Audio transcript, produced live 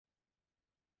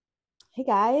Hey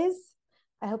guys,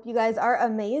 I hope you guys are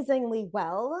amazingly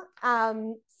well.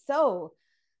 So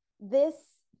this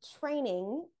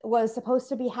training was supposed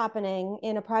to be happening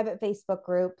in a private Facebook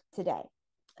group today.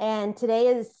 And today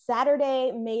is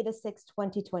Saturday, May the 6th,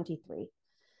 2023.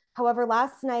 However,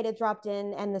 last night it dropped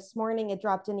in, and this morning it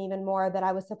dropped in even more that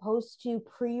I was supposed to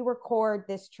pre record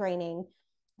this training,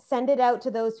 send it out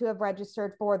to those who have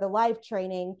registered for the live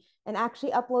training, and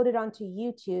actually upload it onto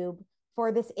YouTube for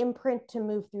this imprint to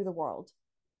move through the world.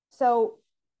 So,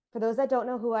 for those that don't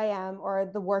know who I am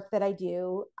or the work that I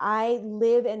do, I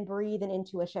live and breathe in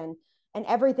intuition. And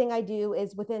everything I do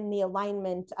is within the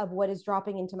alignment of what is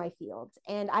dropping into my field.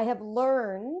 And I have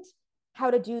learned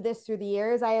how to do this through the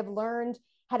years. I have learned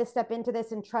how to step into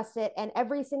this and trust it. And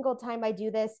every single time I do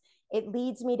this, it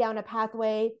leads me down a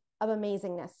pathway of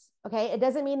amazingness. Okay. It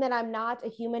doesn't mean that I'm not a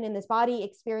human in this body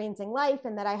experiencing life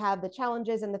and that I have the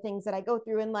challenges and the things that I go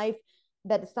through in life.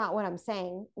 That's not what I'm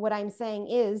saying. What I'm saying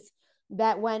is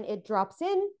that when it drops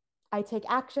in, I take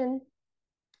action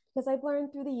because I've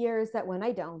learned through the years that when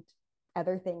I don't,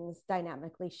 other things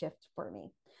dynamically shift for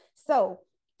me. So,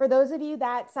 for those of you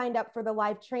that signed up for the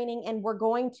live training and we're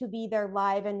going to be there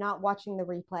live and not watching the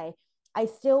replay, I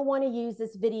still want to use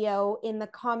this video in the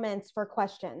comments for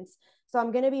questions. So,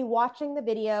 I'm going to be watching the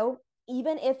video,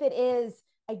 even if it is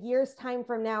a year's time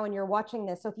from now and you're watching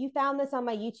this. So, if you found this on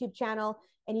my YouTube channel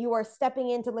and you are stepping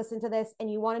in to listen to this and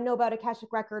you want to know about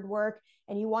Akashic Record work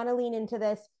and you want to lean into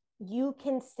this, you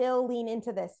can still lean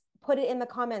into this. Put it in the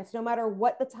comments, no matter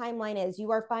what the timeline is.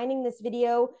 You are finding this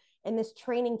video and this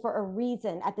training for a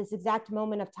reason at this exact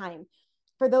moment of time.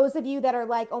 For those of you that are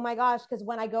like, oh my gosh, because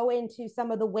when I go into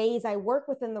some of the ways I work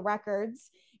within the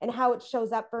records and how it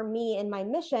shows up for me in my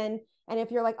mission, and if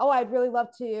you're like, oh, I'd really love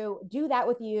to do that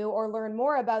with you or learn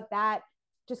more about that,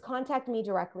 just contact me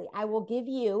directly. I will give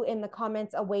you in the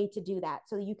comments a way to do that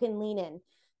so you can lean in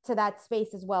to that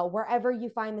space as well, wherever you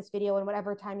find this video and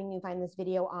whatever timing you find this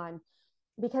video on.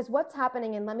 Because what's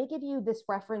happening, and let me give you this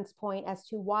reference point as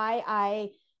to why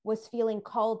I was feeling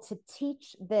called to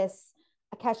teach this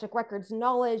Akashic Records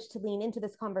knowledge, to lean into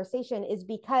this conversation, is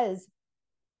because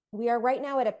we are right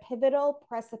now at a pivotal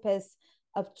precipice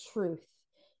of truth,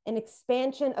 an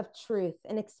expansion of truth,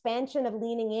 an expansion of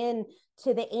leaning in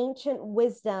to the ancient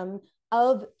wisdom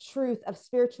of truth, of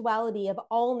spirituality, of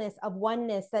allness, of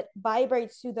oneness that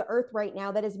vibrates through the earth right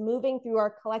now, that is moving through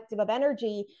our collective of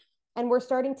energy. And we're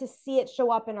starting to see it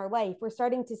show up in our life. We're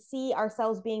starting to see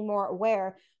ourselves being more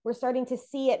aware. We're starting to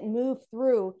see it move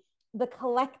through the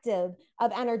collective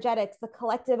of energetics, the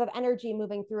collective of energy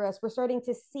moving through us. We're starting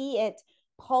to see it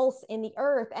pulse in the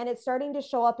earth, and it's starting to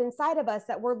show up inside of us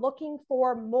that we're looking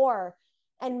for more,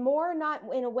 and more, not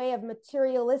in a way of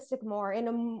materialistic, more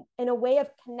in a way of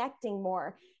connecting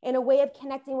more, in a way of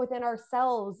connecting within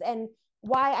ourselves. And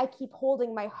why I keep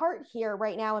holding my heart here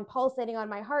right now and pulsating on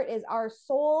my heart is our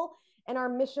soul and our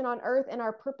mission on earth and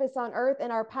our purpose on earth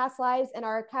and our past lives and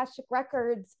our Akashic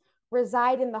records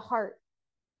reside in the heart.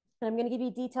 And I'm going to give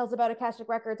you details about Akashic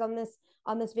Records on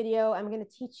this video. I'm going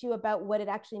to teach you about what it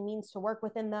actually means to work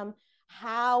within them,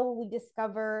 how we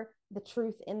discover the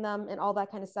truth in them, and all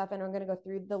that kind of stuff. And I'm going to go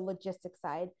through the logistics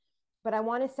side. But I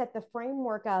want to set the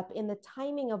framework up in the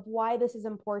timing of why this is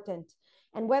important.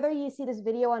 And whether you see this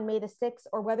video on May the 6th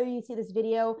or whether you see this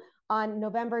video on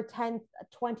November 10th,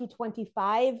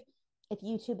 2025, if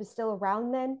YouTube is still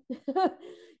around then,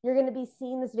 you're going to be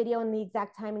seeing this video in the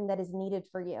exact timing that is needed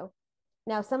for you.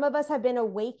 Now, some of us have been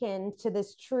awakened to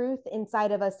this truth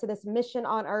inside of us, to this mission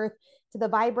on earth, to the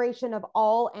vibration of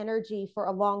all energy for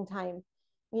a long time.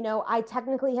 You know, I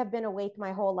technically have been awake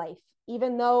my whole life,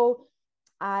 even though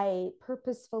I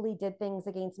purposefully did things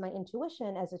against my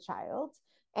intuition as a child.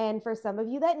 And for some of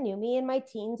you that knew me in my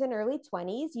teens and early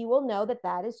 20s, you will know that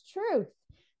that is truth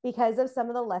because of some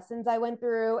of the lessons I went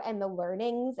through and the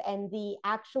learnings and the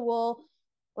actual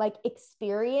like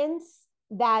experience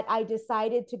that I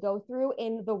decided to go through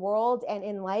in the world and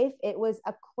in life. It was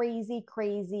a crazy,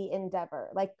 crazy endeavor,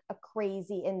 like a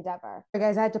crazy endeavor.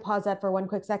 Guys, I had to pause that for one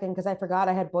quick second because I forgot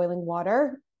I had boiling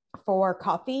water for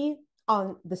coffee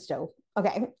on the stove.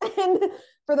 Okay. And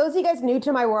for those of you guys new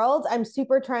to my world, I'm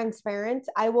super transparent.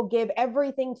 I will give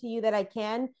everything to you that I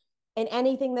can and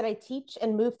anything that I teach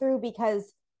and move through,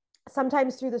 because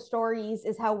sometimes through the stories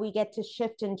is how we get to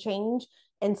shift and change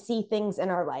and see things in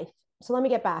our life. So let me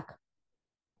get back.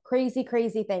 Crazy,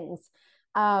 crazy things,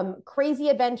 crazy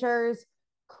adventures,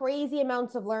 crazy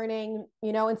amounts of learning.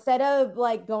 You know, instead of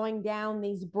like going down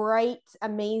these bright,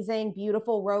 amazing,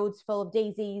 beautiful roads full of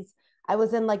daisies, I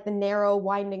was in like the narrow,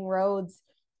 winding roads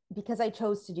because I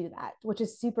chose to do that, which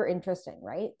is super interesting,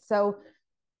 right? So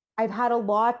I've had a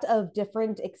lot of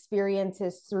different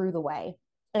experiences through the way.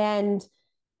 And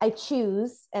I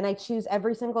choose, and I choose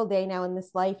every single day now in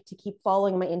this life to keep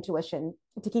following my intuition,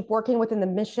 to keep working within the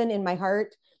mission in my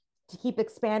heart, to keep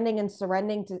expanding and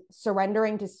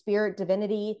surrendering to spirit,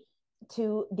 divinity,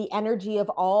 to the energy of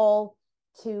all,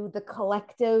 to the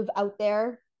collective out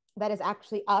there that is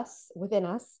actually us within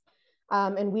us.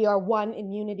 And we are one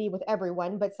in unity with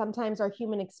everyone, but sometimes our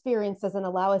human experience doesn't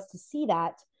allow us to see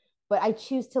that. But I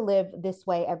choose to live this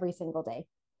way every single day.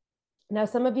 Now,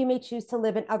 some of you may choose to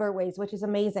live in other ways, which is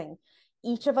amazing.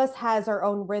 Each of us has our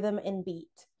own rhythm and beat.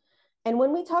 And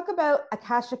when we talk about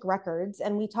Akashic Records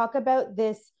and we talk about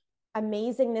this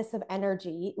amazingness of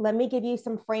energy, let me give you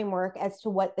some framework as to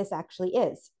what this actually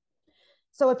is.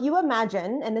 So if you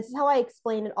imagine, and this is how I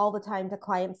explain it all the time to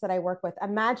clients that I work with,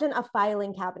 imagine a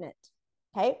filing cabinet,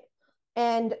 okay?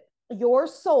 And your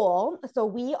soul, so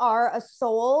we are a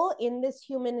soul in this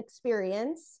human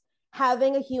experience,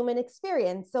 having a human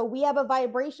experience. So we have a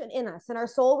vibration in us, and our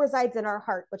soul resides in our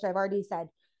heart, which I've already said.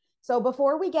 So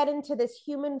before we get into this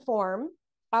human form,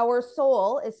 our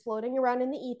soul is floating around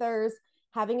in the ethers,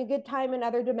 having a good time in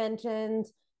other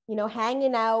dimensions, you know,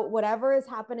 hanging out, whatever is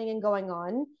happening and going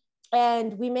on.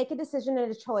 And we make a decision and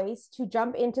a choice to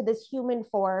jump into this human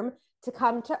form, to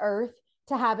come to earth,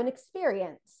 to have an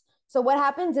experience. So what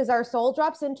happens is our soul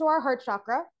drops into our heart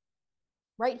chakra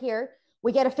right here.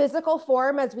 We get a physical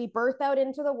form as we birth out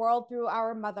into the world through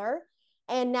our mother.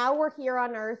 And now we're here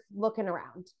on earth looking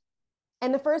around.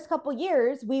 And the first couple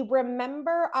years, we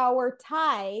remember our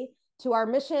tie to our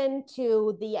mission,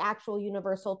 to the actual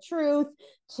universal truth,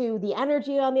 to the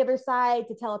energy on the other side,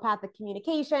 to telepathic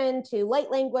communication, to light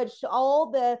language, to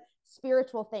all the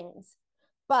spiritual things.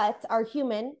 But our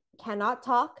human cannot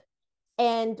talk,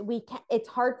 and it's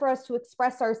hard for us to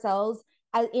express ourselves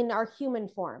in our human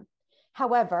form.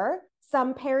 However,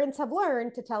 some parents have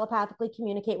learned to telepathically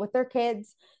communicate with their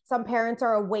kids. Some parents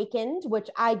are awakened, which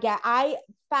I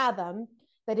fathom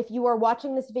that if you are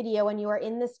watching this video and you are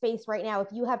in this space right now, if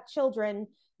you have children,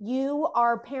 you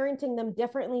are parenting them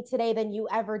differently today than you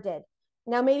ever did.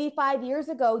 Now, maybe 5 years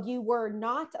ago, you were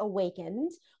not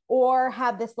awakened or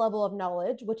have this level of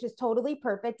knowledge, which is totally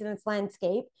perfect in its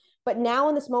landscape. But now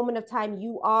in this moment of time,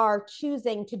 you are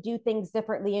choosing to do things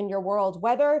differently in your world,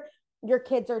 whether your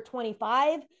kids are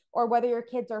 25 or whether your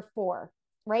kids are 4,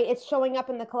 right? It's showing up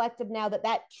in the collective now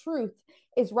that truth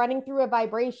is running through a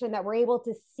vibration that we're able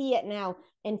to see it now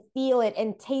and feel it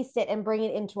and taste it and bring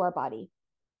it into our body.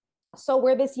 So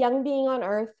we're this young being on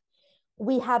earth.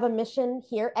 We have a mission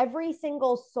here. Every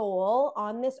single soul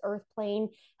on this earth plane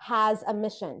has a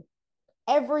mission.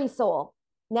 Every soul.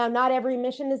 Now, not every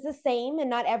mission is the same and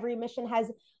not every mission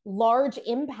has large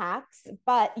impacts,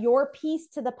 but your piece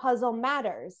to the puzzle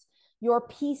matters. Your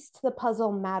piece to the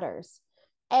puzzle matters.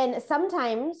 And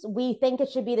sometimes we think it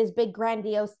should be this big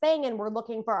grandiose thing and we're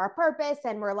looking for our purpose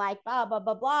and we're like, blah, blah,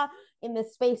 blah, blah, in the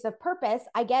space of purpose.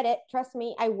 I get it. Trust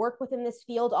me. I work within this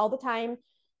field all the time.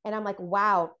 And I'm like,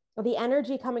 wow, the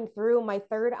energy coming through my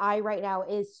third eye right now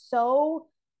is so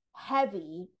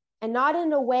heavy, and not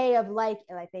in a way of like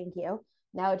thank you.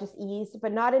 Now it just eased,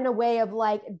 but not in a way of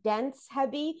like dense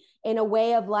heavy, in a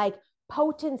way of like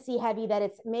potency heavy, that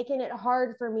it's making it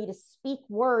hard for me to speak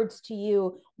words to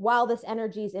you while this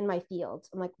energy is in my field.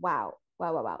 I'm like, wow,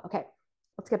 wow, wow, wow. Okay,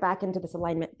 let's get back into this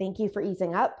alignment. Thank you for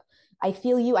easing up. I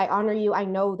feel you. I honor you. I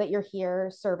know that you're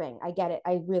here serving. I get it.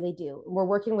 I really do. We're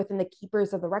working within the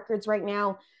keepers of the records right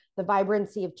now, the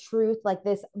vibrancy of truth, like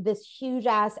this huge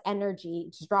ass energy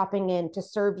just dropping in to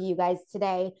serve you guys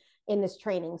today in this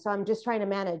training. So I'm just trying to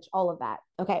manage all of that.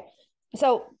 Okay.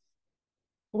 So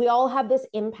we all have this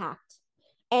impact,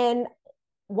 and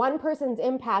one person's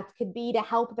impact could be to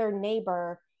help their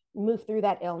neighbor move through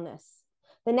that illness.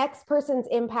 The next person's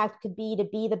impact could be to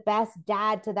be the best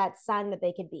dad to that son that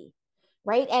they could be,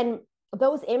 right? And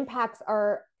those impacts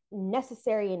are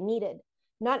necessary and needed.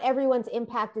 Not everyone's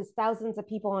impact is thousands of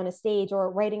people on a stage or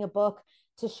writing a book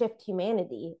to shift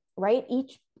humanity, right?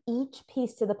 Each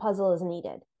piece to the puzzle is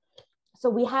needed. So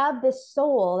we have this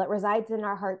soul that resides in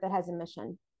our heart that has a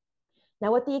mission. Now,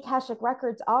 what the Akashic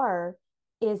Records are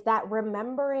is that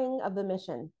remembering of the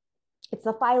mission. It's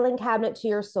the filing cabinet to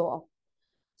your soul.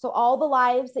 So all the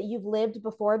lives that you've lived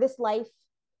before this life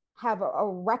have a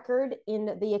record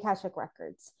in the Akashic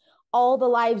Records. All the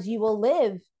lives you will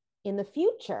live in the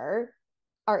future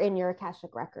are in your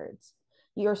Akashic Records.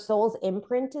 Your soul's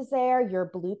imprint is there. Your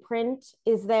blueprint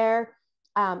is there.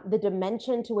 The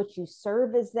dimension to which you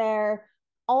serve is there.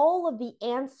 All of the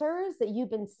answers that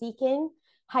you've been seeking,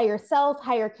 higher self,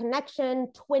 higher connection,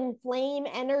 twin flame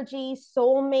energy,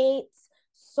 soulmates,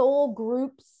 soul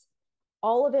groups,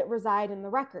 all of it reside in the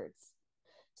records.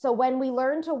 So when we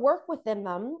learn to work within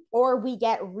them, or we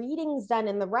get readings done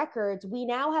in the records, we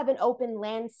now have an open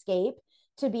landscape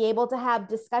to be able to have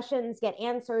discussions, get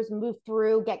answers, move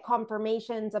through, get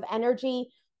confirmations of energy,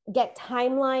 get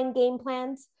timeline game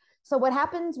plans. So what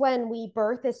happens when we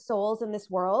birth as souls in this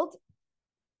world?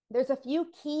 There's a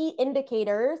few key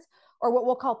indicators, or what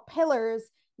we'll call pillars,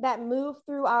 that move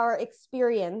through our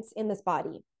experience in this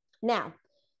body. Now,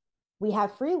 we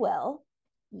have free will,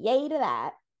 yay to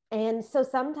that. And so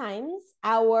sometimes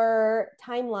our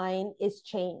timeline is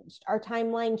changed. Our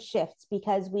timeline shifts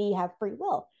because we have free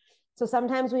will. So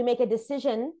sometimes we make a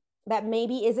decision that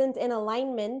maybe isn't in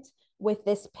alignment with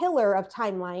this pillar of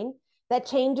timeline that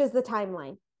changes the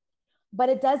timeline. But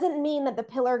it doesn't mean that the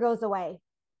pillar goes away.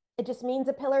 It just means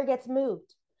a pillar gets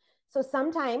moved. So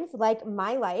sometimes, like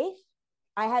my life,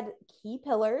 I had key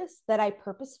pillars that I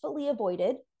purposefully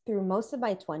avoided through most of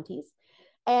my 20s,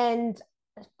 and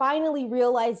finally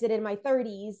realized it in my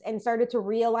 30s and started to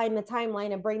realign the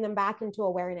timeline and bring them back into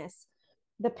awareness.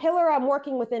 The pillar I'm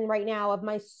working within right now of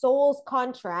my soul's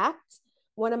contract,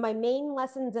 one of my main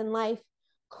lessons in life,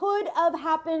 could have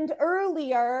happened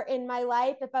earlier in my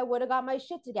life if I would have got my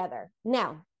shit together.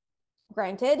 Now,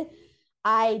 granted,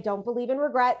 I don't believe in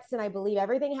regrets, and I believe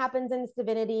everything happens in its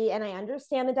divinity, and I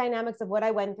understand the dynamics of what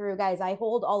I went through, guys. I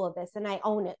hold all of this and I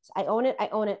own it. I own it. I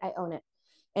own it. I own it.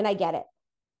 And I get it.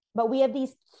 But we have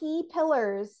these key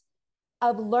pillars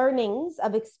of learnings,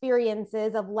 of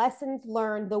experiences, of lessons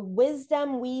learned, the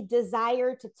wisdom we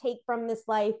desire to take from this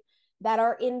life that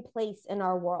are in place in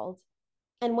our world.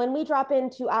 And when we drop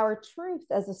into our truth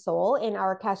as a soul in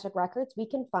our Akashic Records, we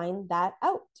can find that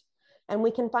out. And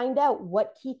we can find out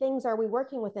what key things are we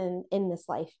working with in this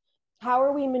life? How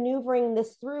are we maneuvering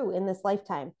this through in this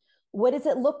lifetime? What does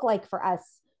it look like for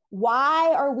us?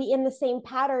 Why are we in the same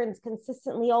patterns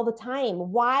consistently all the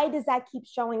time? Why does that keep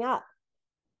showing up?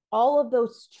 All of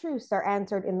those truths are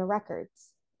answered in the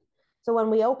records. So when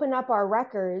we open up our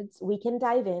records, we can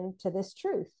dive into this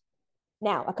truth.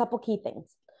 Now, a couple key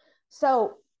things.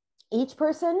 So each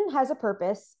person has a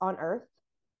purpose on Earth.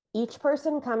 Each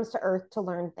person comes to Earth to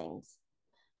learn things.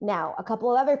 Now, a couple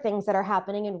of other things that are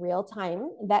happening in real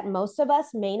time that most of us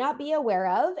may not be aware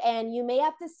of, and you may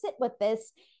have to sit with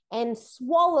this and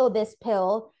swallow this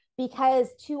pill, because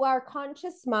to our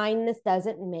conscious mind, this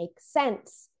doesn't make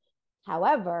sense.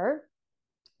 However,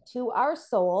 to our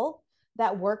soul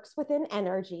that works within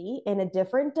energy in a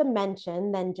different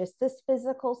dimension than just this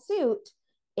physical suit,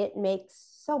 it makes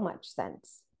so much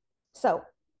sense. So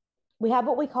we have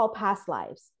what we call past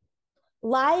lives,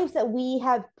 lives that we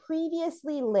have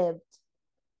previously lived.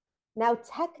 Now,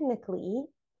 technically,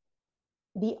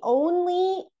 the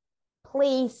only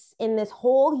place in this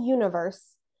whole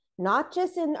universe, not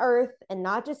just in Earth and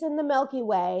not just in the Milky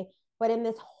Way, but in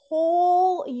this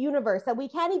whole universe that we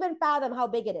can't even fathom how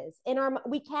big it is.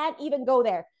 We can't even go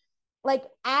there. Like,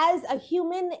 as a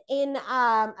human in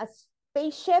a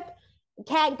spaceship,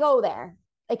 can't go there.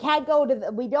 It can't go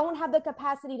to we don't have the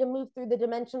capacity to move through the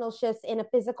dimensional shifts in a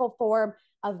physical form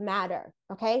of matter.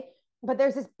 Okay. But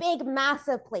there's this big,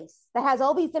 massive place that has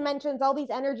all these dimensions, all these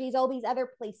energies, all these other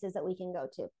places that we can go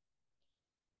to.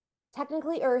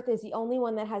 Technically, Earth is the only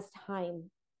one that has time.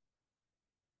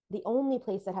 The only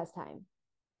place that has time.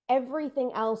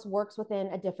 Everything else works within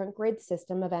a different grid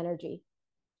system of energy,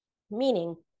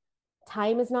 meaning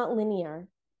time is not linear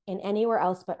in anywhere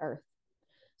else but Earth.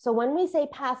 So when we say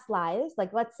past lives,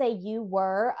 like let's say you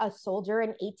were a soldier in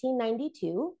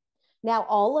 1892, now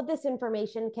all of this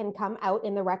information can come out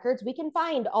in the records. We can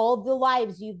find all the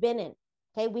lives you've been in.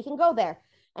 Okay, we can go there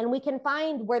and we can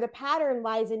find where the pattern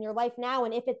lies in your life now,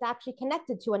 and if it's actually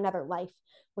connected to another life,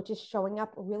 which is showing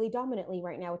up really dominantly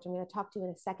right now, which I'm going to talk to in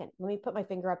a second. Let me put my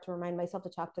finger up to remind myself to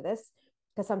talk to this,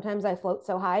 because sometimes I float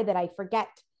so high that I forget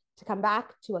to come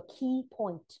back to a key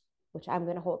point, which I'm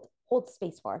going to hold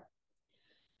space for.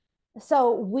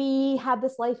 So we have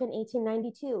this life in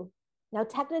 1892. Now,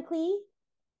 technically,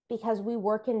 because we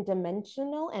work in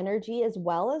dimensional energy as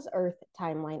well as Earth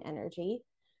timeline energy,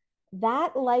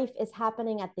 that life is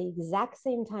happening at the exact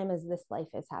same time as this life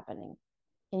is happening.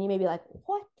 And you may be like,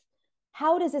 what?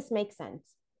 How does this make sense?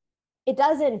 It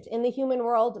doesn't in the human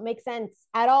world make sense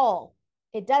at all.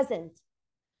 It doesn't.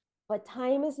 But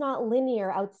time is not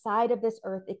linear outside of this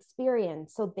Earth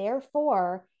experience. So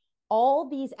therefore, all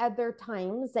these other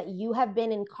times that you have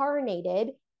been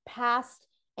incarnated, past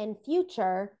and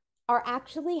future, are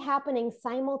actually happening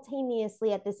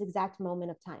simultaneously at this exact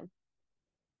moment of time.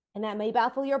 And that may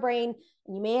baffle your brain,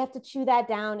 and you may have to chew that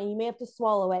down, and you may have to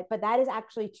swallow it, but that is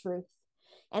actually truth.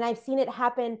 And I've seen it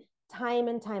happen time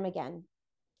and time again.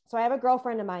 So I have a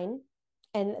girlfriend of mine,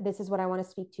 and this is what I want to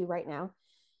speak to right now.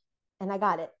 And I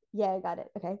got it. Yeah, I got it.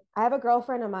 Okay. I have a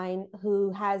girlfriend of mine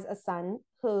who has a son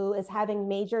who is having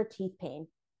major teeth pain.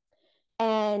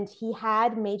 And he's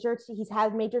had major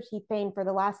teeth pain for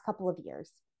the last couple of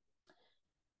years.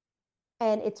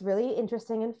 And it's really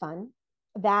interesting and fun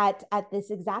that at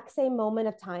this exact same moment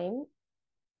of time,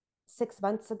 6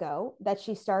 months ago, that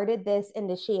she started this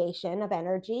initiation of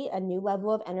energy, a new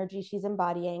level of energy she's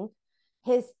embodying,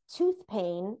 his tooth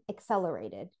pain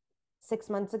accelerated. 6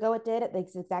 months ago, it did at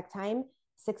this exact time.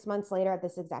 6 months later, at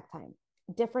this exact time.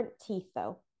 Different teeth,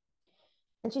 though.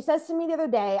 And she says to me the other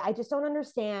day, I just don't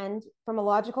understand from a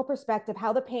logical perspective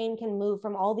how the pain can move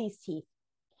from all these teeth.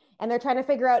 And they're trying to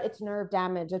figure out it's nerve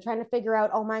damage. They're trying to figure out,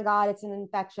 oh my God, it's an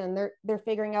infection. They're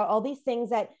figuring out all these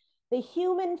things that the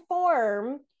human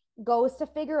form goes to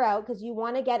figure out because you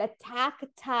want to get a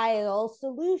tactile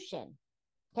solution.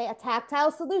 Okay, a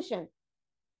tactile solution,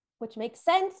 which makes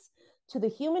sense to the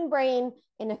human brain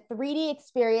in a 3D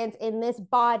experience in this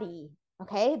body.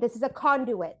 Okay, this is a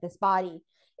conduit, this body.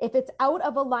 If it's out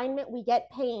of alignment, we get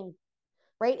pain,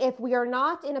 right? If we are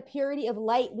not in a purity of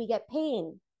light, we get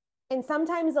pain. And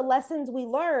sometimes the lessons we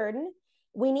learn,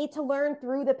 we need to learn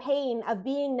through the pain of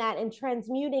being that and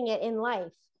transmuting it in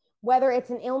life. Whether it's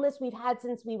an illness we've had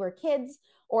since we were kids,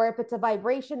 or if it's a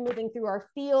vibration moving through our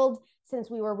field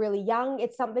since we were really young,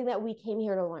 it's something that we came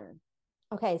here to learn.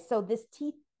 Okay, so this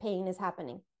teeth pain is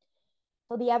happening.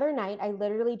 So the other night, I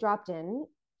literally dropped in.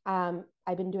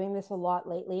 I've been doing this a lot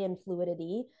lately in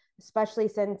fluidity, especially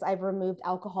since I've removed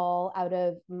alcohol out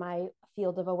of my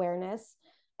field of awareness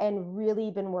and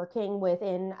really been working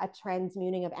within a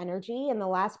transmuting of energy. In the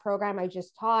last program, I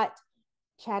just taught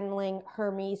channeling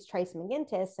Hermes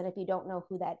Trismegistus. And if you don't know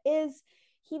who that is,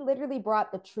 he literally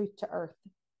brought the truth to earth.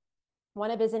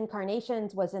 One of his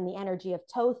incarnations was in the energy of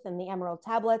Thoth and the Emerald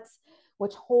Tablets,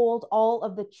 which hold all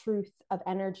of the truth of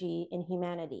energy in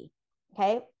humanity.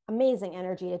 Okay, amazing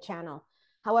energy to channel.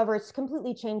 However, it's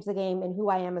completely changed the game in who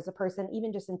I am as a person,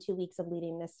 even just in 2 weeks of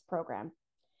leading this program.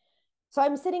 So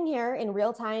I'm sitting here in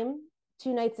real time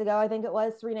 2 nights ago, I think it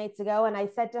was 3 nights ago, and I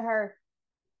said to her,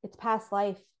 it's past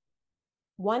life.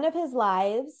 One of his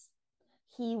lives,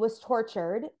 he was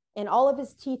tortured and all of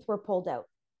his teeth were pulled out.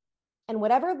 And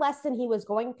whatever lesson he was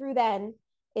going through then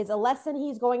is a lesson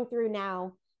he's going through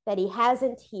now that he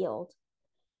hasn't healed.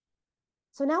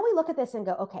 So now we look at this and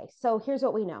go, okay, so here's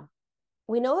what we know.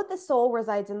 We know that the soul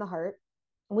resides in the heart.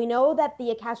 We know that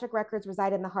the Akashic Records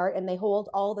reside in the heart and they hold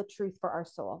all the truth for our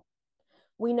soul.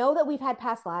 We know that we've had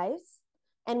past lives.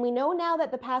 And we know now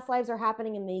that the past lives are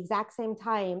happening in the exact same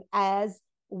time as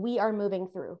we are moving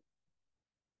through.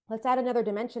 Let's add another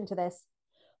dimension to this.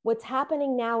 What's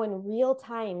happening now in real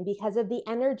time because of the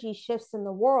energy shifts in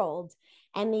the world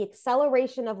and the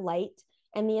acceleration of light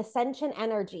and the ascension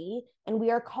energy. And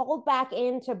we are called back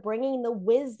into bringing the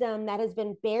wisdom that has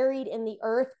been buried in the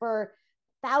earth for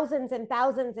thousands and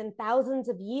thousands and thousands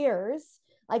of years.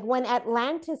 Like when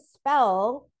Atlantis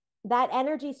fell, that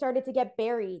energy started to get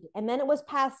buried. And then it was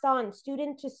passed on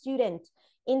student to student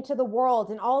into the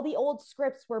world. And all the old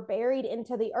scripts were buried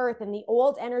into the earth and the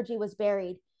old energy was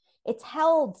buried. It's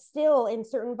held still in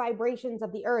certain vibrations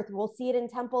of the earth. We'll see it in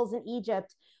temples in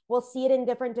Egypt. We'll see it in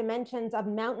different dimensions of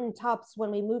mountaintops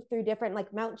when we move through different,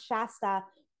 like Mount Shasta,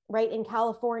 right in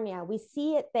California. We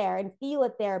see it there and feel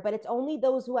it there, but it's only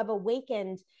those who have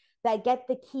awakened that get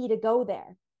the key to go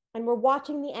there. And we're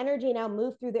watching the energy now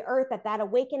move through the earth, that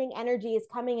awakening energy is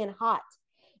coming in hot.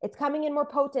 It's coming in more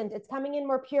potent. It's coming in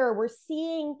more pure. We're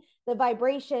seeing the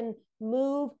vibration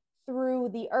move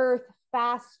through the earth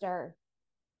faster.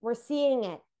 We're seeing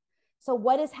it. So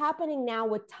what is happening now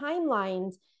with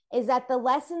timelines is that the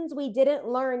lessons we didn't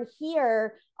learn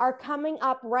here are coming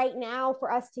up right now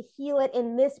for us to heal it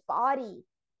in this body.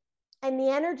 And the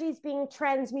energy is being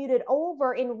transmuted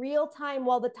over in real time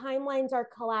while the timelines are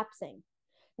collapsing.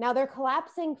 Now they're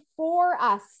collapsing for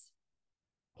us.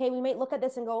 Okay, we might look at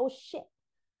this and go, oh shit,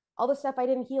 all the stuff I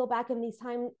didn't heal back in these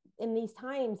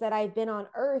times that I've been on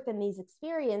earth and these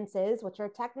experiences, which are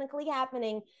technically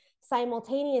happening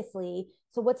simultaneously.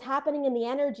 So what's happening in the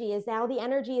energy is now the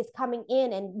energy is coming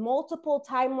in and multiple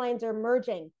timelines are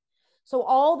merging. So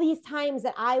all these times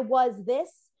that I was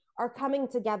this are coming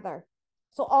together.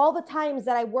 So all the times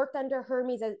that I worked under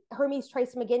Hermes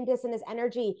Trismegistus and his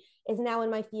energy is now in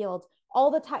my field.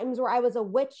 All the times where I was a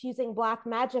witch using black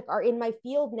magic are in my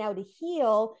field now to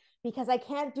heal, because I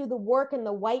can't do the work in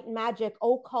the white magic,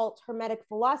 occult, hermetic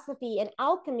philosophy and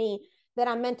alchemy that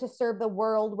I'm meant to serve the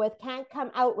world with, can't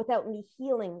come out without me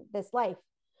healing this life.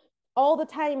 All the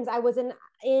times I was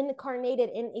incarnated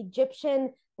in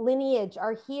Egyptian lineage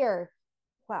are here.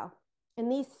 Wow.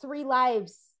 And these 3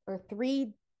 lives, or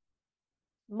 3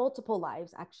 multiple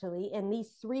lives actually. And these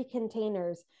 3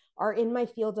 containers are in my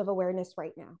field of awareness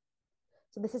right now.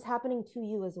 So this is happening to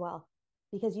you as well,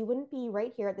 because you wouldn't be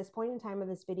right here at this point in time of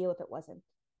this video if it wasn't.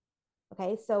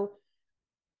 Okay, so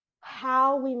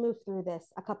how we move through this,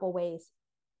 a couple ways.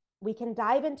 We can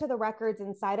dive into the records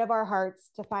inside of our hearts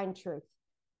to find truth.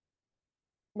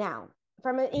 Now,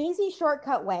 from an easy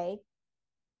shortcut way,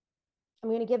 I'm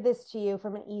going to give this to you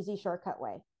from an easy shortcut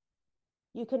way.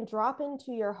 You can drop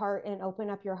into your heart and open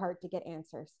up your heart to get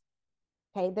answers.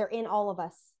 Okay, they're in all of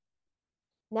us.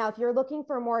 Now, if you're looking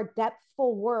for more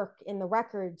depthful work in the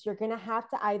records, you're going to have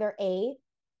to either A,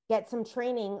 get some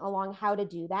training along how to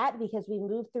do that, because we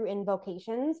move through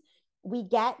invocations. We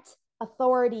get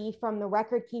authority from the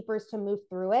record keepers to move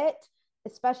through it,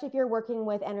 especially if you're working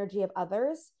with energy of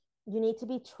others. You need to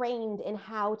be trained in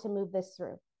how to move this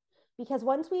through. Because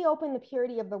once we open the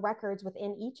purity of the records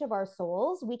within each of our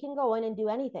souls, we can go in and do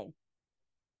anything.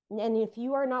 And if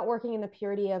you are not working in the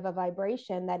purity of a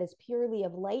vibration that is purely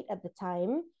of light at the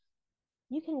time,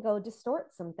 you can go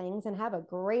distort some things and have a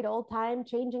great old time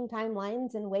changing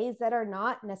timelines in ways that are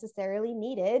not necessarily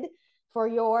needed for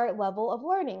your level of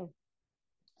learning.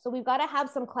 So we've got to have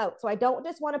some clout. So I don't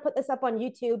just want to put this up on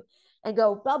YouTube and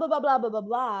go blah, blah, blah, blah, blah, blah,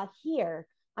 blah here.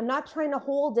 I'm not trying to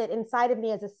hold it inside of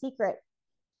me as a secret,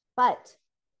 but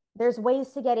there's ways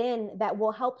to get in that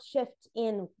will help shift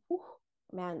in. Whew,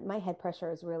 man, my head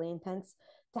pressure is really intense,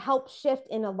 to help shift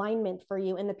in alignment for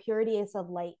you in the purities of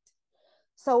light.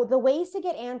 So the ways to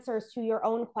get answers to your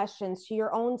own questions, to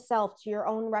your own self, to your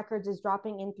own records is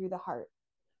dropping in through the heart.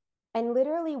 And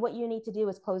literally what you need to do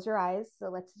is close your eyes. So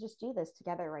let's just do this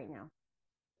together right now.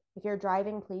 If you're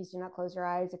driving, please do not close your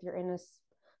eyes. If you're in this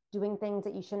doing things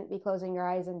that you shouldn't be closing your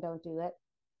eyes, and don't do it.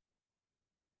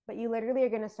 But you literally are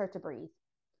going to start to breathe.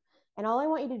 And all I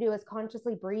want you to do is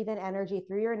consciously breathe in energy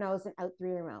through your nose and out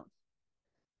through your mouth.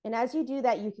 And as you do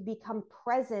that, you can become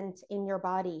present in your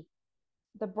body.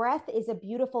 The breath is a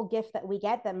beautiful gift that we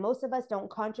get that most of us don't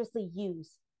consciously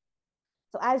use.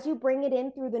 So as you bring it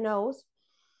in through the nose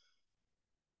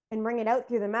and bring it out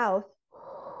through the mouth,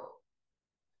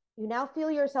 you now feel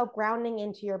yourself grounding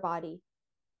into your body.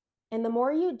 And the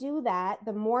more you do that,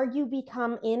 the more you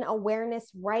become in awareness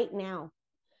right now.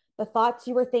 The thoughts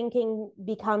you were thinking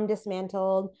become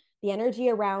dismantled. The energy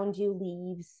around you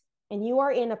leaves. And you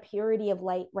are in a purity of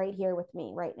light right here with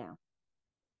me right now.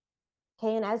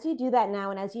 Okay, and as you do that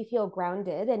now, and as you feel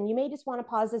grounded, and you may just want to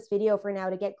pause this video for now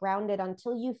to get grounded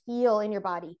until you feel in your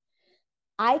body.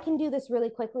 I can do this really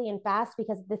quickly and fast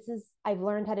because I've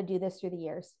learned how to do this through the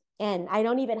years. And I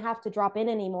don't even have to drop in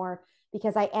anymore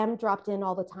because I am dropped in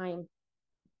all the time.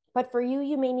 But for you,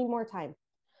 you may need more time.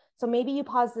 So maybe you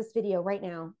pause this video right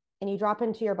now and you drop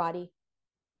into your body.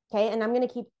 Okay, and I'm going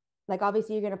to keep, like,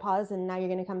 obviously you're going to pause and now you're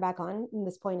going to come back on in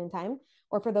this point in time.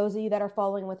 Or for those of you that are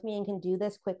following with me and can do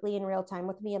this quickly in real time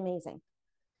with me, amazing.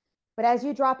 But as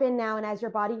you drop in now and as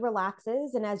your body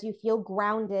relaxes and as you feel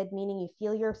grounded, meaning you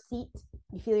feel your seat,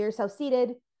 you feel yourself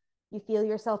seated, you feel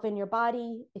yourself in your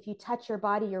body. If you touch your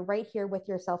body, you're right here with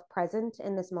yourself present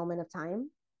in this moment of time.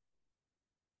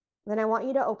 Then I want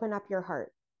you to open up your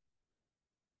heart.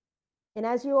 And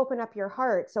as you open up your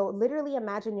heart, so literally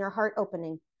imagine your heart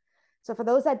opening. So for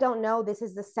those that don't know, this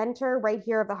is the center right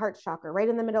here of the heart chakra, right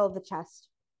in the middle of the chest.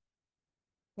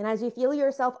 And as you feel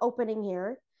yourself opening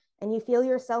here and you feel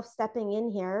yourself stepping in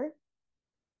here,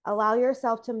 allow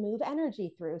yourself to move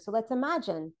energy through. So let's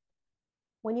imagine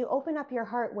when you open up your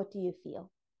heart, what do you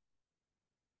feel?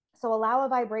 So allow a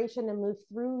vibration to move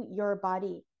through your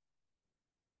body.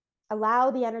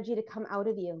 Allow the energy to come out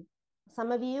of you.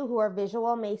 Some of you who are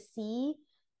visual may see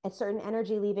a certain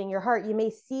energy leaving your heart. You may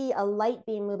see a light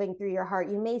beam moving through your heart.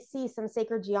 You may see some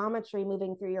sacred geometry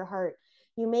moving through your heart.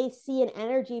 You may see an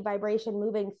energy vibration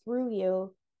moving through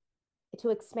you to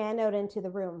expand out into the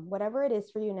room. Whatever it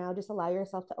is for you now, just allow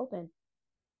yourself to open.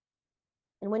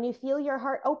 And when you feel your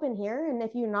heart open here, and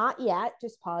if you're not yet,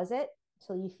 just pause it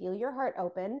till you feel your heart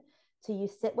open, till you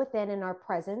sit within and are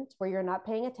present, where you're not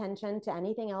paying attention to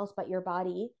anything else but your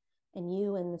body and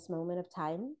you in this moment of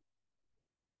time.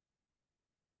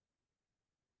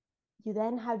 You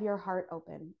then have your heart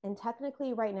open. And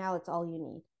technically right now, it's all you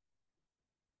need.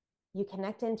 You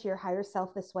connect into your higher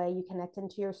self this way. You connect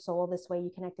into your soul this way.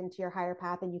 You connect into your higher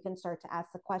path, and you can start to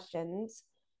ask the questions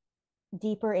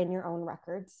deeper in your own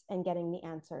records and getting the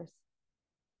answers.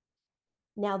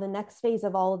 Now, the next phase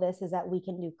of all of this is that we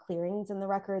can do clearings in the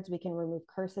records. We can remove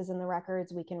curses in the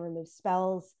records. We can remove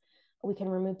spells. We can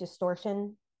remove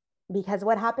distortion. Because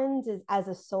what happens is, as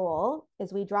a soul,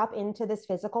 is we drop into this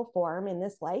physical form in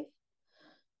this life.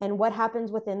 And what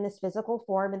happens within this physical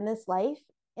form in this life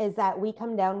is that we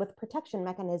come down with protection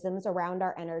mechanisms around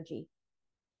our energy.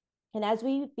 And as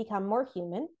we become more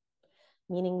human,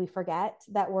 meaning we forget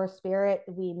that we're spirit,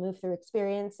 we move through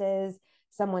experiences,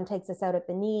 someone takes us out at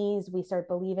the knees, we start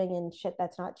believing in shit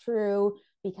that's not true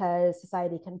because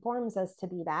society conforms us to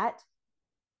be that.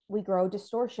 We grow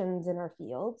distortions in our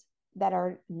field that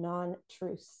are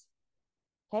non-truths.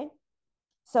 Okay.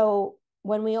 So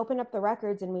when we open up the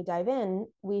records and we dive in,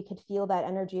 we could feel that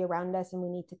energy around us, and we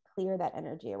need to clear that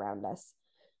energy around us.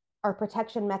 Our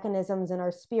protection mechanisms in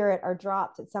our spirit are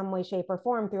dropped in some way, shape, or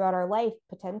form throughout our life,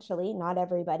 potentially. Not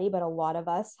everybody, but a lot of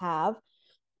us have,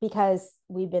 because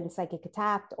we've been psychic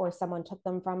attacked or someone took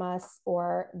them from us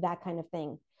or that kind of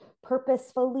thing.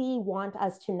 Purposefully want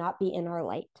us to not be in our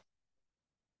light.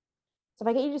 So if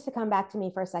I get you just to come back to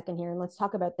me for a second here and let's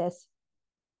talk about this.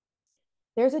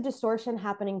 There's a distortion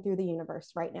happening through the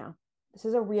universe right now. This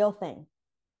is a real thing.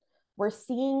 We're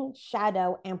seeing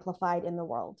shadow amplified in the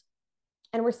world.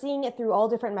 And we're seeing it through all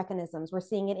different mechanisms. We're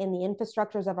seeing it in the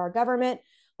infrastructures of our government.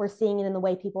 We're seeing it in the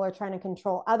way people are trying to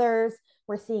control others.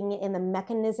 We're seeing it in the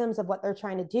mechanisms of what they're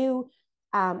trying to do.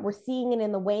 We're seeing it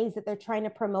in the ways that they're trying to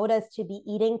promote us to be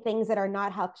eating things that are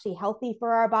not actually healthy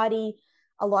for our body.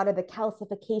 A lot of the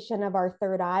calcification of our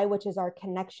third eye, which is our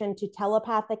connection to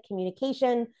telepathic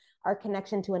communication, our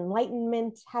connection to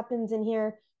enlightenment, happens in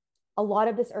here. A lot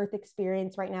of this earth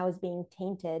experience right now is being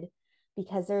tainted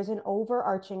because there's an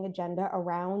overarching agenda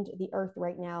around the earth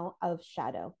right now of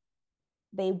shadow.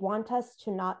 They want us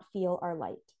to not feel our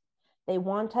light. They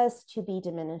want us to be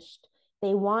diminished.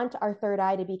 They want our third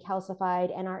eye to be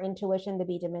calcified and our intuition to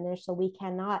be diminished, so we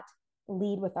cannot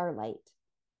lead with our light.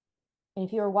 And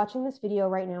if you are watching this video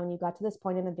right now and you got to this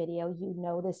point in the video, you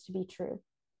know this to be true,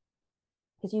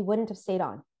 because you wouldn't have stayed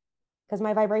on. Because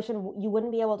my vibration, you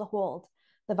wouldn't be able to hold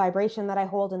the vibration that I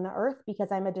hold in the earth, because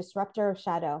I'm a disruptor of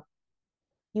shadow.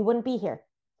 You wouldn't be here.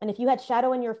 And if you had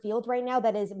shadow in your field right now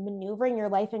that is maneuvering your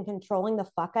life and controlling the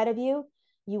fuck out of you,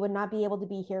 you would not be able to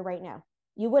be here right now.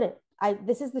 You wouldn't.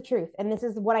 This is the truth. And this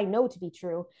is what I know to be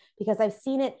true, because I've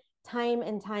seen it time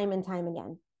and time and time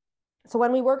again. So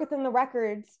when we work within the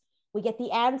records, we get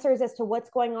the answers as to what's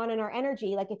going on in our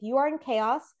energy. Like if you are in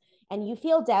chaos and you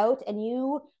feel doubt and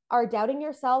you are doubting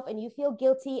yourself and you feel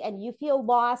guilty and you feel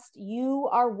lost, you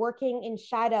are working in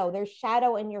shadow. There's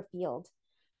shadow in your field.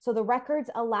 So the records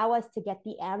allow us to get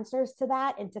the answers to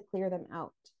that and to clear them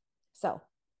out. So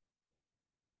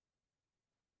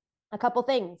a couple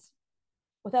things.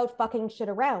 Without fucking shit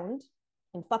around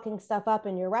and fucking stuff up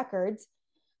in your records,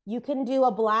 you can do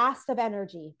a blast of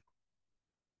energy.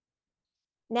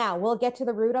 Now, we'll get to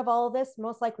the root of all of this,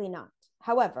 most likely not.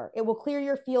 However, it will clear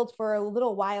your field for a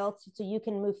little while so you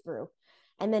can move through,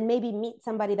 and then maybe meet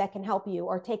somebody that can help you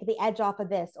or take the edge off of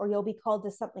this, or you'll be called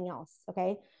to something else,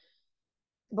 okay?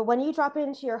 But when you drop it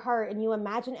into your heart and you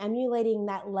imagine emulating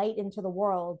that light into the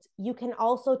world, you can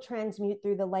also transmute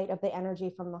through the light of the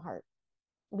energy from the heart.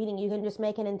 Meaning you can just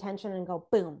make an intention and go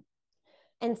boom.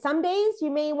 And some days you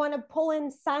may want to pull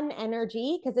in sun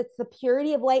energy, because it's the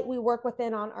purity of light we work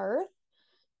within on earth.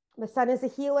 The sun is a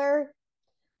healer.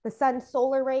 The sun's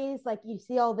solar rays, like you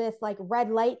see all this like red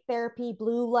light therapy,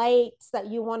 blue lights that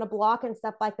you want to block and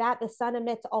stuff like that. The sun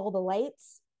emits all the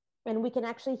lights, and we can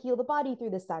actually heal the body through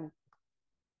the sun.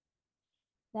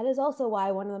 That is also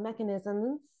why one of the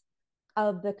mechanisms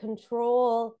of the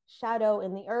control shadow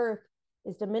in the earth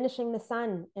is diminishing the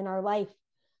sun in our life.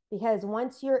 Because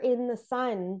once you're in the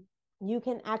sun, you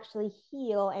can actually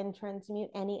heal and transmute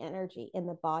any energy in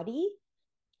the body.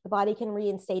 The body can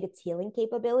reinstate its healing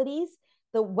capabilities.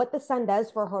 What the sun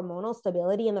does for hormonal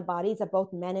stability in the bodies of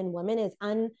both men and women is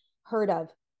unheard of.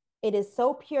 It is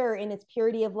so pure in its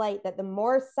purity of light that the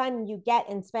more sun you get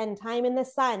and spend time in the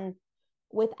sun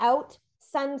without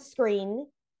sunscreen,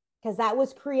 because that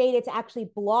was created to actually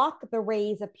block the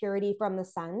rays of purity from the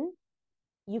sun,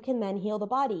 you can then heal the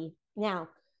body. Now,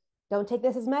 don't take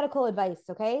this as medical advice,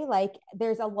 okay? Like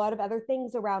there's a lot of other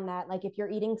things around that. Like if you're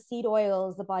eating seed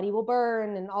oils, the body will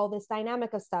burn and all this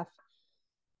dynamic of stuff.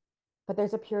 But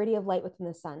there's a purity of light within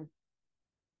the sun.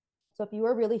 So if you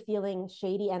are really feeling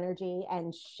shady energy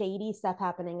and shady stuff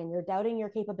happening and you're doubting your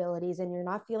capabilities and you're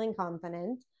not feeling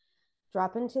confident,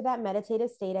 drop into that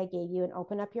meditative state I gave you and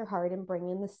open up your heart and bring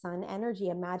in the sun energy.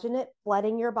 Imagine it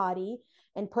flooding your body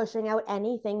and pushing out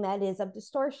anything that is of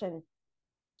distortion.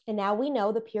 And now we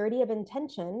know the purity of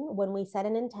intention. When we set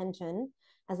an intention,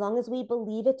 as long as we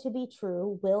believe it to be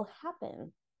true, will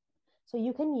happen. So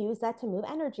you can use that to move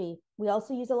energy. We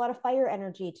also use a lot of fire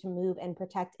energy to move and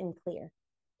protect and clear.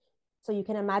 So you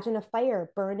can imagine a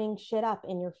fire burning shit up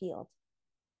in your field.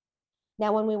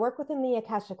 Now, when we work within the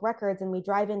Akashic Records and we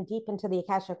drive in deep into the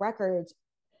Akashic Records,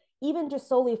 even just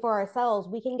solely for ourselves,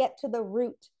 we can get to the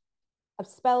root of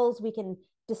spells. We can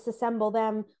disassemble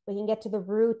them. We can get to the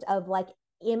root of like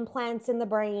implants in the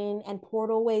brain and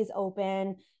portal ways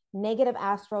open, negative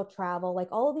astral travel, like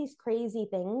all of these crazy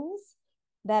things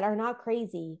that are not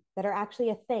crazy, that are actually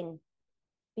a thing,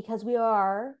 because we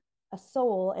are a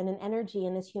soul and an energy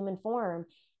in this human form.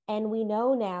 And we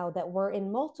know now that we're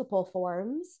in multiple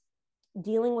forms,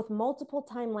 dealing with multiple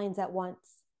timelines at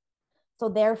once. So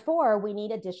therefore, we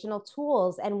need additional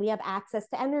tools and we have access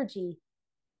to energy,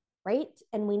 right?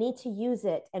 And we need to use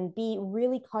it and be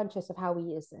really conscious of how we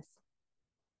use this.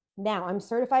 Now, I'm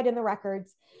certified in the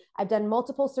records. I've done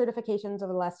multiple certifications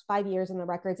over the last 5 years in the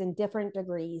records in different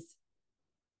degrees.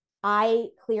 I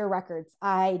clear records.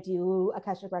 I do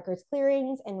Akashic Records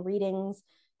clearings and readings.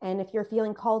 And if you're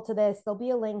feeling called to this, there'll be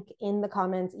a link in the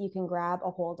comments you can grab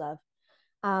a hold of.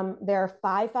 They're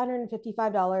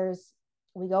 $555.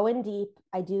 We go in deep.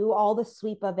 I do all the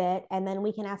sweep of it, and then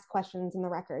we can ask questions in the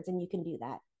records, and you can do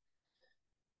that.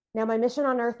 Now, my mission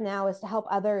on earth now is to help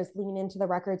others lean into the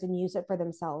records and use it for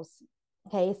themselves.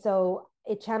 Okay, so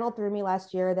it channeled through me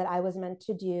last year that I was meant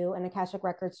to do an Akashic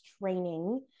Records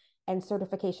training and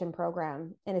certification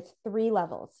program, and it's 3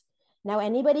 levels. Now,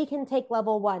 anybody can take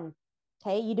level 1.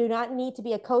 Okay, you do not need to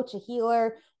be a coach, a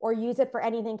healer, or use it for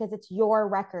anything because it's your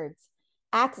records.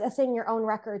 Accessing your own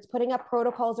records, putting up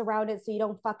protocols around it so you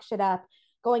don't fuck shit up,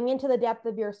 going into the depth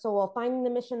of your soul, finding the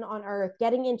mission on earth,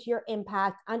 getting into your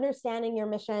impact, understanding your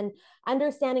mission,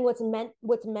 understanding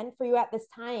what's meant for you at this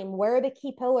time. Where are the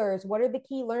key pillars? What are the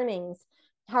key learnings?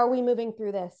 How are we moving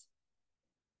through this?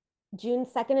 June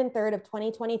 2nd and 3rd of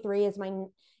 2023 is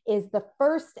the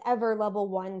first ever level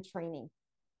 1 training.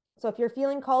 So if you're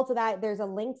feeling called to that, there's a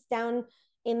links down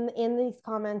in these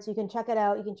comments. You can check it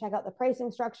out. You can check out the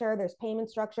pricing structure. There's payment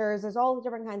structures. There's all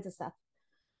different kinds of stuff.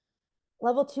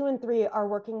 Level 2 and 3 are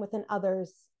working within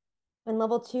others. And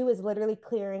level 2 is literally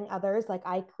clearing others, like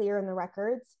I clear in the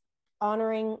records,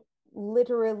 honoring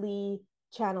literally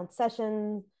channeled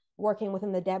sessions, working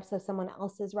within the depths of someone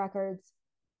else's records.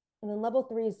 And then level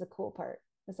 3 is the cool part.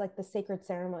 It's like the sacred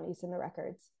ceremonies in the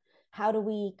records. How do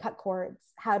we cut cords?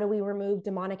 How do we remove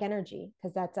demonic energy?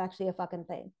 Because that's actually a fucking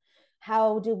thing.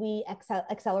 How do we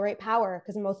accelerate power?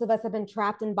 Because most of us have been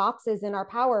trapped in boxes in our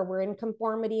power. We're in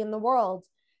conformity in the world.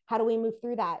 How do we move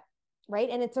through that? Right?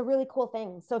 And it's a really cool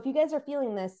thing. So if you guys are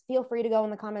feeling this, feel free to go in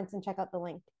the comments and check out the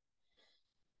link.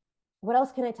 What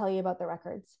else can I tell you about the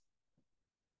records?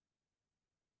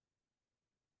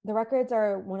 The records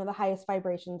are one of the highest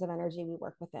vibrations of energy we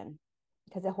work within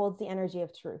because it holds the energy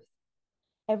of truth.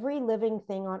 Every living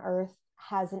thing on earth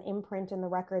has an imprint in the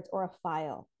records or a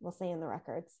file, we'll say in the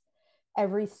records.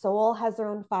 Every soul has their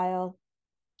own file.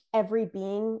 Every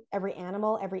being, every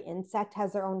animal, every insect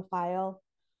has their own file.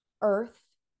 Earth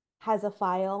has a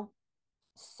file.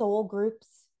 Soul groups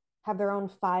have their own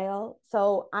file.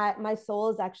 So my soul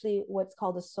is actually what's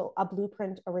called a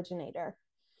blueprint originator.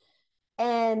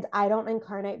 And I don't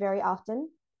incarnate very often.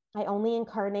 I only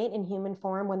incarnate in human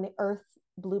form when the earth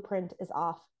blueprint is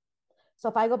off. So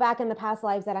if I go back in the past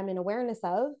lives that I'm in awareness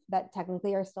of, that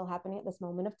technically are still happening at this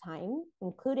moment of time,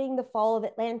 including the fall of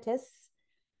Atlantis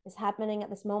is happening at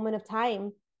this moment of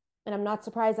time. And I'm not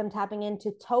surprised I'm tapping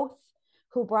into Thoth,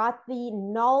 who brought the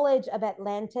knowledge of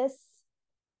Atlantis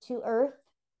to Earth,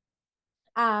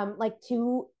 like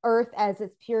to Earth as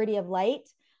its purity of light.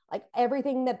 Like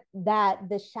everything that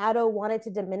the shadow wanted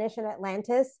to diminish in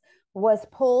Atlantis was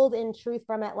pulled in truth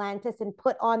from Atlantis and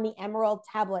put on the emerald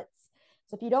tablets.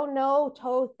 So if you don't know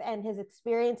Thoth and his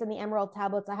experience in the emerald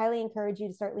tablets, I highly encourage you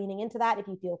to start leaning into that if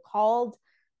you feel called.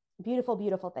 Beautiful,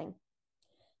 beautiful thing.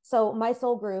 So my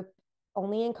soul group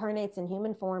only incarnates in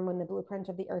human form when the blueprint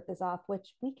of the earth is off,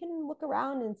 which we can look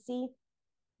around and see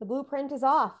the blueprint is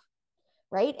off,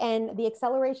 right? And the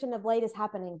acceleration of light is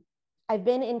happening. I've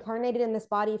been incarnated in this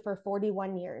body for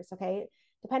 41 years, okay?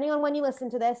 Depending on when you listen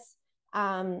to this,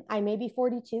 I may be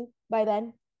 42 by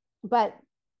then, but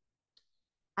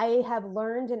I have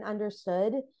learned and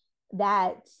understood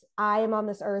that I am on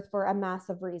this earth for a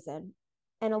massive reason.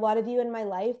 And a lot of you in my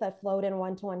life that float in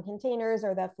one-to-one containers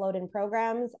or that float in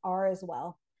programs are as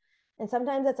well. And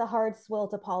sometimes it's a hard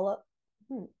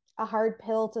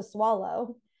pill to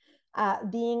swallow,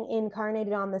 being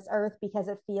incarnated on this earth because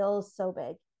it feels so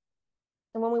big.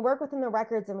 And when we work within the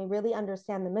records and we really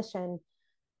understand the mission,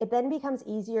 it then becomes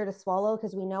easier to swallow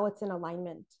because we know it's in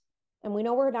alignment. And we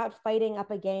know we're not fighting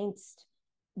up against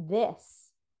this.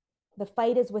 The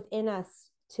fight is within us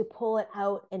to pull it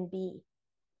out and be.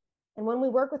 And when we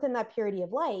work within that purity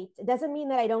of light, it doesn't mean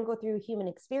that I don't go through human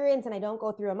experience and I don't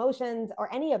go through emotions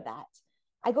or any of that.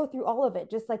 I go through all of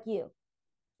it just like you,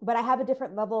 but I have a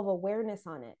different level of awareness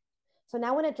on it. So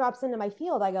now when it drops into my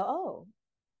field, I go, oh,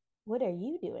 what are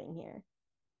you doing here?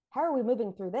 How are we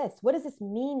moving through this? What does this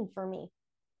mean for me?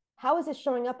 How is this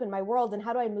showing up in my world? And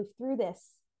how do I move through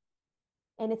this?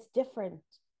 And it's different.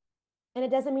 And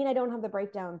it doesn't mean I don't have the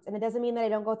breakdowns. And it doesn't mean that I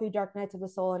don't go through dark nights of the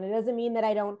soul. And it doesn't mean that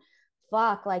I don't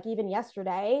fuck, like even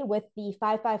yesterday with the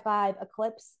 555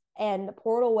 eclipse and the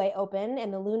portal way open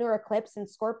and the lunar eclipse in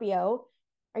Scorpio.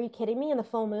 Are you kidding me? In the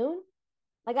full moon?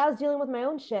 Like I was dealing with my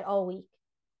own shit all week,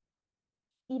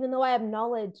 even though I have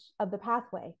knowledge of the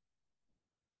pathway.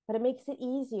 But it makes it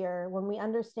easier when we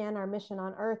understand our mission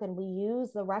on earth and we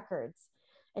use the records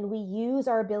and we use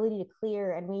our ability to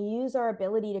clear and we use our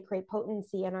ability to create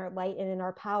potency and our light and in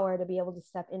our power to be able to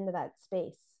step into that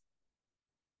space.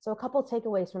 So a couple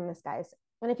takeaways from this, guys.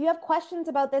 And if you have questions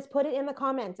about this, put it in the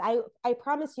comments. I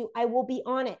promise you, I will be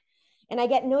on it. And I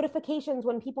get notifications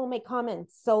when people make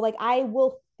comments. So like I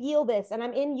will feel this, and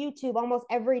I'm in YouTube almost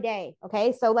every day.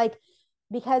 Okay. So like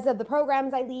because of the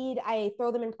programs I lead, I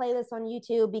throw them in playlists on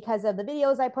YouTube because of the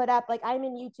videos I put up. Like I'm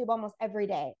in YouTube almost every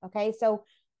day. Okay. So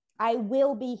I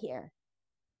will be here.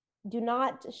 Do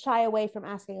not shy away from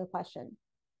asking a question.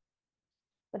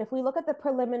 But if we look at the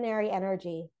preliminary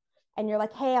energy and you're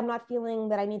like, hey, I'm not feeling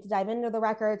that I need to dive into the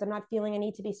records. I'm not feeling I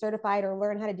need to be certified or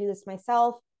learn how to do this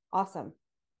myself. Awesome.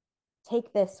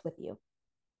 Take this with you.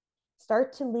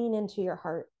 Start to lean into your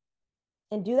heart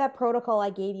and do that protocol I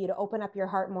gave you to open up your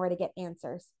heart more to get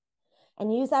answers.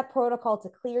 And use that protocol to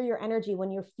clear your energy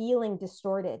when you're feeling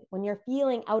distorted, when you're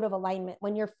feeling out of alignment,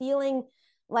 when you're feeling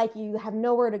like you have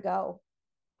nowhere to go.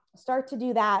 Start to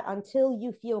do that until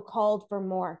you feel called for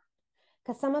more.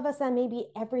 Because some of us, that may be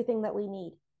everything that we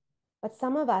need. But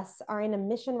some of us are in a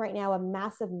mission right now of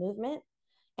massive movement,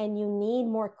 and you need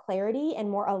more clarity and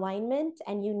more alignment,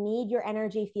 and you need your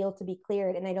energy field to be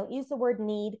cleared. And I don't use the word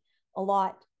need a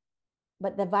lot,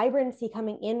 but the vibrancy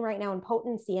coming in right now and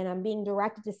potency, and I'm being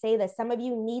directed to say this, some of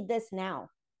you need this now.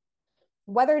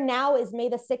 Whether now is May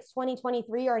the 6th,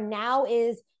 2023, or now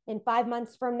is in 5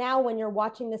 months from now when you're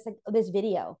watching this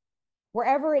video,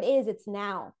 wherever it is, it's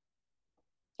now.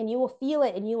 And you will feel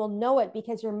it and you will know it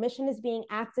because your mission is being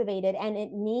activated and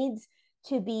it needs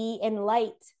to be in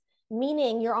light,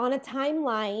 meaning you're on a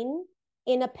timeline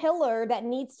in a pillar that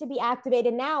needs to be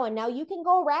activated now. And now you can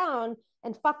go around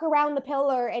and fuck around the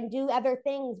pillar and do other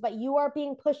things, but you are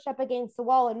being pushed up against the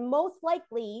wall. And most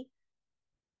likely,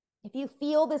 if you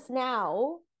feel this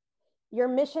now, your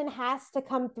mission has to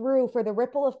come through for the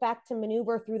ripple effect to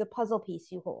maneuver through the puzzle piece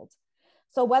you hold.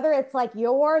 So whether it's like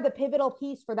you're the pivotal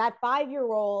piece for that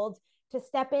 5-year-old to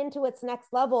step into its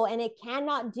next level, and it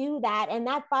cannot do that, and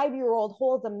that 5-year-old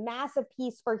holds a massive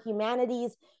piece for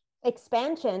humanity's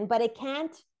expansion, but it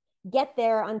can't get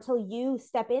there until you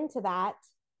step into that.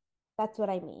 That's what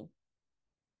I mean.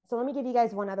 So let me give you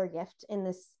guys one other gift in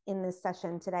this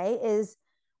session today is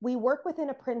we work within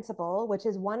a principle, which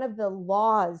is one of the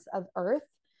laws of Earth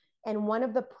and one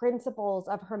of the principles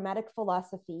of Hermetic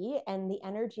philosophy and the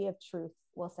energy of truth,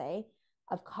 we'll say,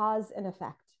 of cause and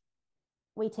effect.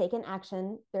 We take an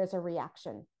action, there's a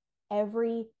reaction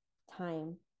every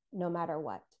time, no matter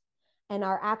what. And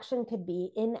our action could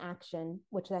be inaction,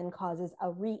 which then causes a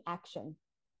reaction.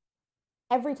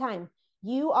 Every time.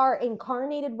 You are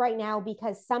incarnated right now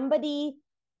because somebody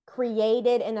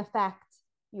created an effect.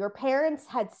 Your parents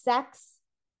had sex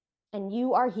and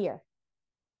you are here.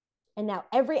 And now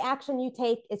every action you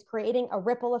take is creating a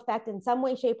ripple effect in some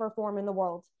way, shape, or form in the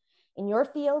world, in your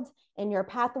field, in your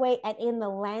pathway, and in the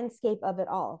landscape of it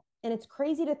all. And it's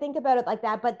crazy to think about it like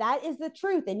that, but that is the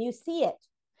truth. And you see it.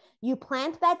 You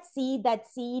plant that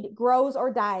seed grows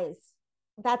or dies.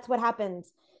 That's what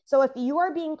happens. So if you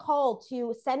are being called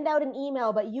to send out an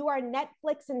email, but you are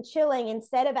Netflix and chilling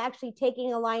instead of actually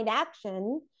taking aligned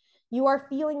action, you are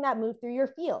feeling that move through your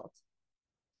field.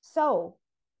 So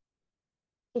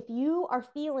if you are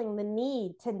feeling the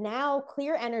need to now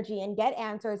clear energy and get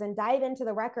answers and dive into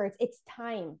the records, it's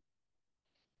time.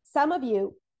 Some of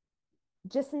you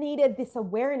just needed this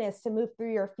awareness to move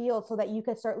through your field so that you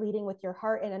could start leading with your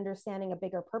heart and understanding a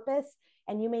bigger purpose.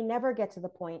 And you may never get to the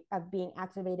point of being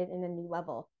activated in a new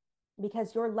level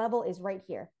because your level is right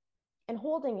here and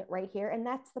holding it right here. And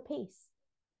that's the pace.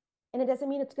 And it doesn't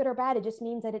mean it's good or bad. It just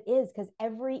means that it is, because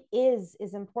every is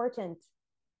important.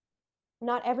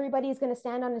 Not everybody is going to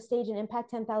stand on a stage and impact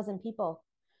 10,000 people,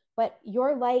 but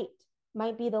your light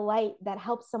might be the light that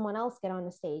helps someone else get on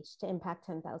the stage to impact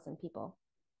 10,000 people.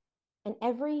 And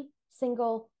every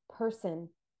single person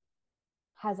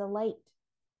has a light.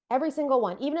 Every single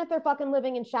one, even if they're fucking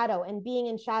living in shadow and being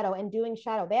in shadow and doing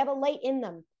shadow, they have a light in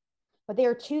them, but they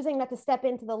are choosing not to step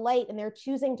into the light and they're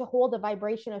choosing to hold the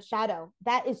vibration of shadow.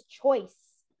 That is choice.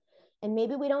 And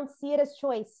maybe we don't see it as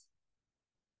choice,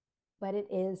 but it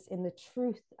is in the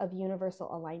truth of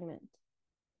universal alignment.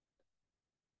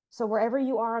 So wherever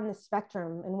you are on the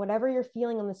spectrum and whatever you're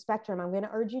feeling on the spectrum, I'm going to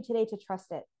urge you today to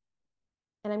trust it.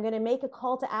 And I'm going to make a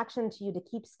call to action to you to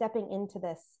keep stepping into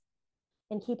this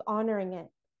and keep honoring it.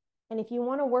 And if you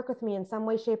want to work with me in some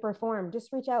way, shape, or form,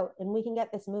 just reach out and we can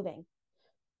get this moving.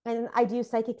 And I do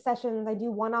psychic sessions, I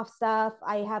do one-off stuff,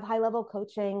 I have high-level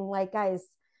coaching. Like, guys,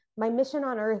 my mission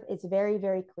on earth is very,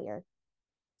 very clear.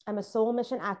 I'm a soul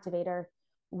mission activator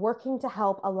working to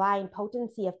help align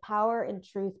potency of power and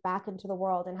truth back into the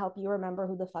world and help you remember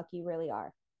who the fuck you really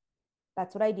are.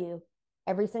 That's what I do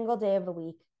every single day of the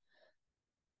week.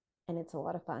 And it's a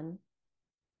lot of fun,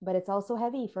 but it's also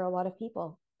heavy for a lot of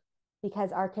people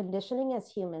because our conditioning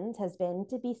as humans has been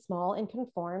to be small and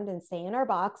conformed and stay in our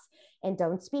box and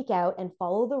don't speak out and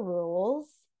follow the rules,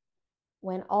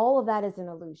 when all of that is an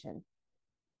illusion.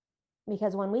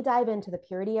 Because when we dive into the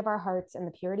purity of our hearts and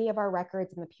the purity of our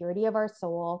records and the purity of our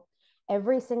soul,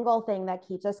 every single thing that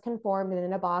keeps us conformed and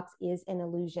in a box is an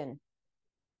illusion.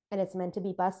 And it's meant to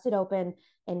be busted open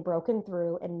and broken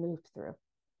through and moved through.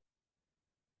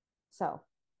 So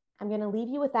I'm going to leave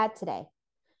you with that today.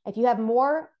 If you have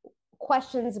more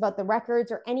questions about the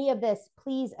records or any of this,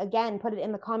 please, again, put it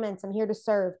in the comments. I'm here to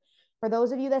serve. For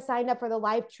those of you that signed up for the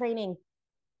live training,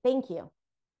 thank you.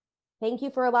 Thank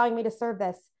you for allowing me to serve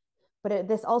this. But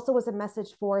this also was a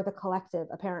message for the collective,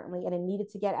 apparently, and it needed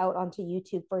to get out onto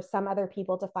YouTube for some other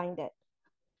people to find it.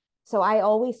 So I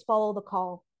always follow the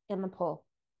call and the pull.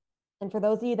 And for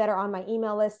those of you that are on my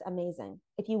email list, amazing.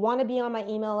 If you want to be on my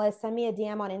email list, send me a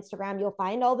DM on Instagram. You'll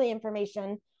find all the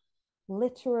information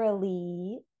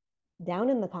literally down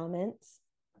in the comments.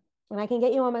 And I can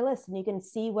get you on my list and you can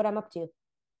see what I'm up to.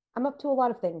 I'm up to a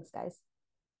lot of things, guys,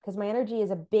 because my energy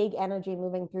is a big energy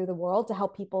moving through the world to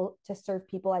help people, to serve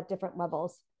people at different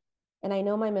levels. And I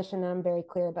know my mission and I'm very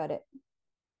clear about it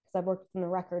because I've worked within the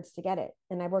records to get it.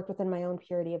 And I've worked within my own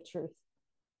purity of truth.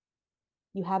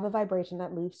 You have a vibration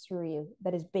that moves through you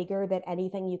that is bigger than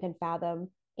anything you can fathom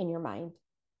in your mind.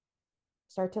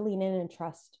 Start to lean in and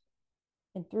trust.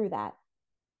 And through that,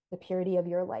 the purity of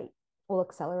your light will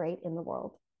accelerate in the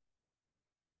world.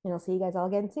 And I'll see you guys all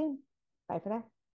again soon. Bye for now.